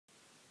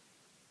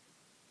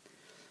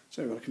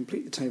So we've got to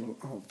complete the table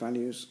of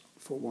values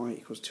for y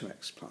equals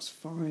 2x plus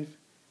 5.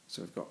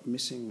 So we've got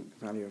missing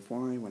value of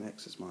y when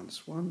x is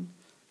minus 1,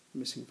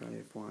 missing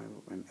value of y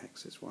when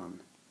x is 1,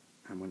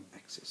 and when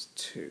x is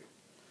 2. Now,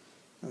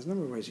 there's a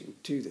number of ways you can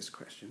do this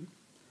question,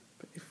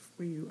 but if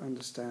you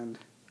understand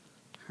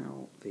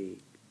how the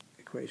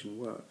equation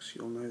works,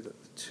 you'll know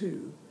that the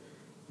 2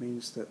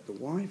 means that the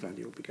y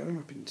value will be going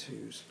up in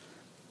 2's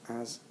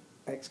as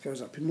x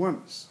goes up in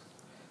 1's.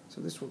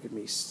 So this will give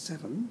me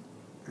 7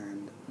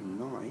 and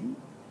 9,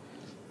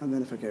 and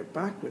then if I go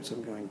backwards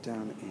I'm going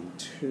down in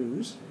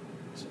 2's,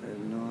 so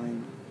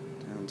 9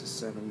 down to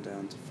 7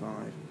 down to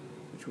 5,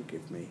 which will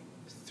give me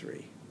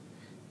 3.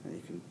 And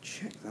you can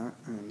check that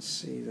and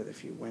see that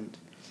if you went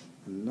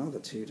another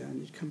 2 down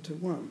you'd come to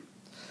 1.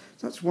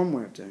 So that's one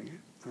way of doing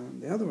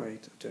it. The other way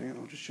of doing it,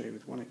 I'll just show you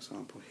with one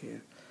example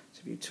here. So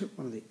if you took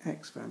one of the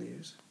x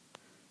values,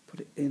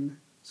 put it in,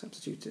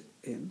 substitute it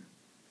in,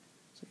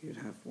 so you'd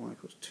have y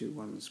equals 2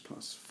 1's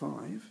plus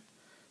 5.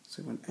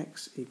 So when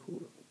x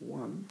equaled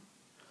 1,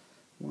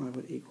 y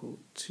would equal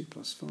 2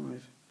 plus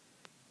 5,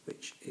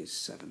 which is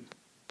 7,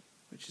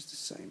 which is the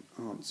same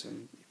answer.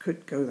 You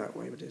could go that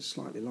way, but it's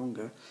slightly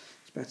longer.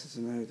 It's better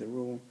to know the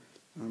rule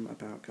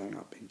about going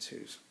up in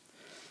 2's.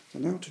 So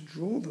now to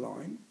draw the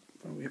line,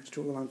 well, we have to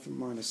draw the line from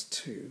minus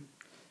 2.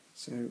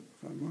 So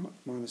if I mark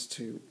minus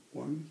 2,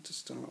 1 to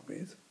start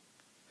with,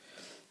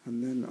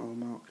 and then I'll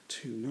mark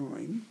 2,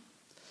 9.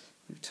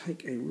 We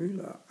take a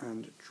ruler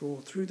and draw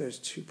through those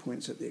 2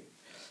 points at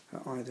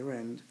either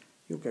end.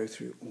 You'll go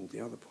through all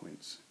the other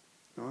points.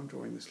 Now I'm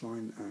drawing this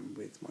line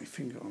with my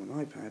finger on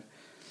an iPad,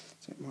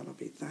 so it might not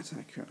be that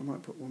accurate. I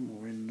might put one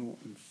more in, 0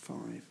 and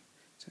 5,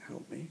 to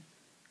help me,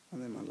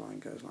 and then my line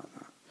goes like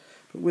that.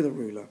 But with a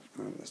ruler,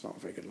 that's not a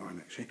very good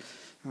line actually,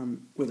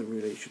 with a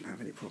ruler you shouldn't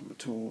have any problem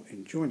at all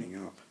in joining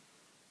up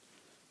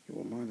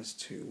your minus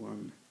 2,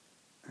 1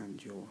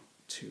 and your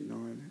 2,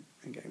 9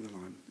 and getting the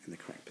line in the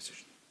correct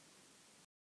position.